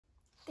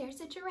there's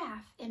a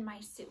giraffe in my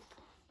soup.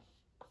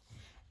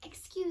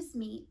 Excuse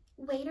me,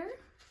 waiter?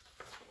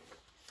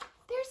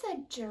 There's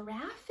a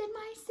giraffe in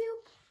my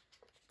soup?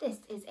 This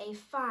is a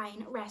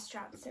fine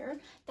restaurant, sir.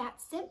 That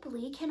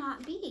simply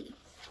cannot be.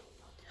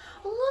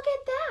 Look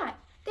at that.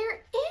 There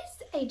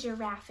is a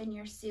giraffe in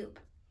your soup.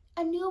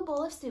 A new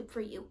bowl of soup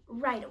for you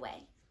right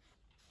away.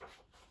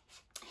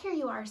 Here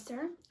you are,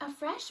 sir. A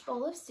fresh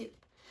bowl of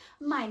soup.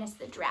 Minus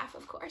the giraffe,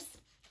 of course.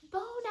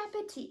 Bon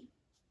appetit.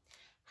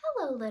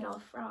 Hello, little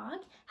frog.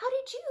 How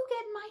did you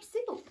get in my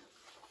soup?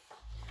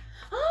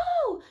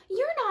 Oh,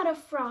 you're not a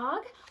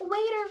frog.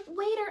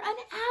 Waiter, an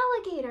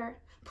alligator.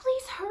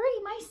 Please hurry,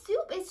 my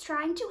soup is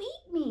trying to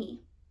eat me.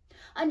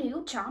 A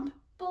new chomp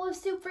bowl of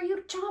soup for you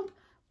to chomp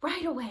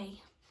right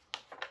away.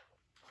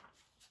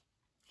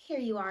 Here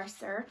you are,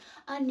 sir.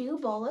 A new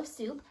bowl of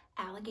soup,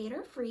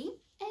 alligator free.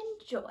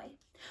 Enjoy.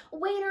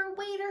 Waiter,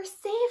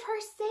 save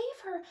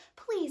her.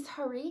 Please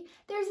hurry.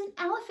 There's an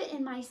elephant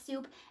in my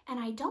soup and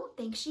I don't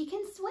think she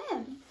can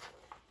swim.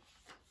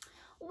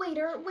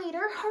 Waiter,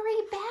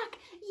 hurry back.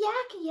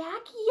 Yak.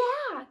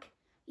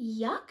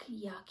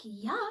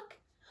 Yuck.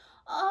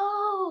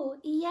 Oh,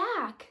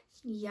 yuck.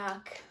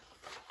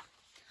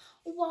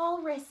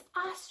 Walrus,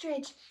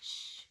 ostrich,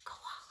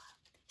 koala,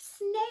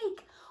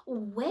 snake,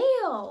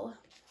 whale.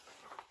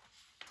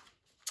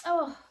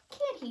 Oh,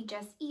 can't he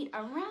just eat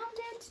around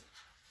it?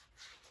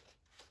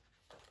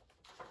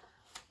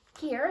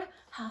 Here,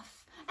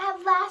 huff,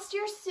 at last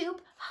your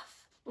soup,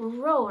 huff,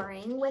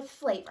 roaring with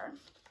flavor.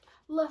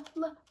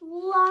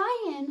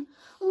 Lion.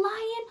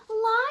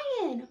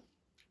 Lying.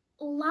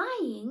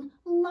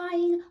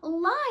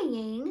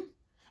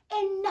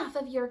 Enough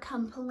of your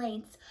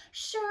complaints.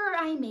 Sure,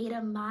 I made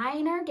a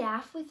minor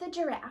gaffe with a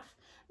giraffe.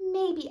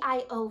 Maybe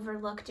I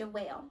overlooked a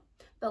whale.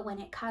 But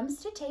when it comes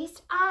to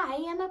taste,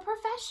 I am a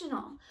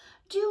professional.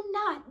 Do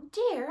not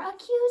dare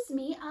accuse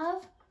me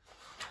of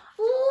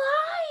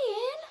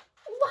lying.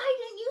 Why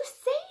didn't you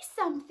say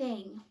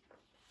something?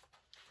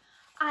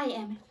 I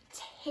am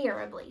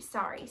terribly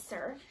sorry,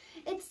 sir.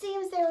 It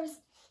seems there's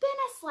been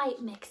a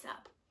slight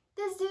mix-up.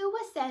 The zoo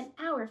was sent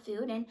our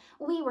food and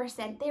we were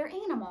sent their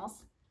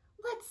animals.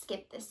 Let's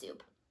skip the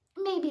soup.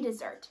 Maybe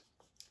dessert.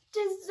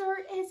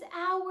 Dessert is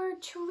our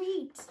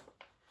treat.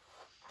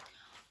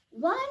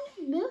 One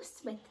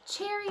mousse with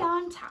cherry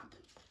on top.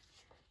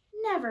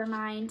 Never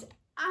mind,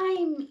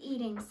 I'm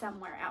eating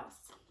somewhere else.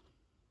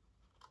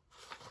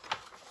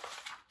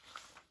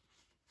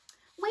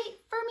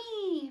 Wait for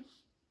me.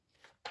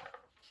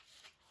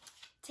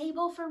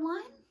 Table for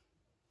one?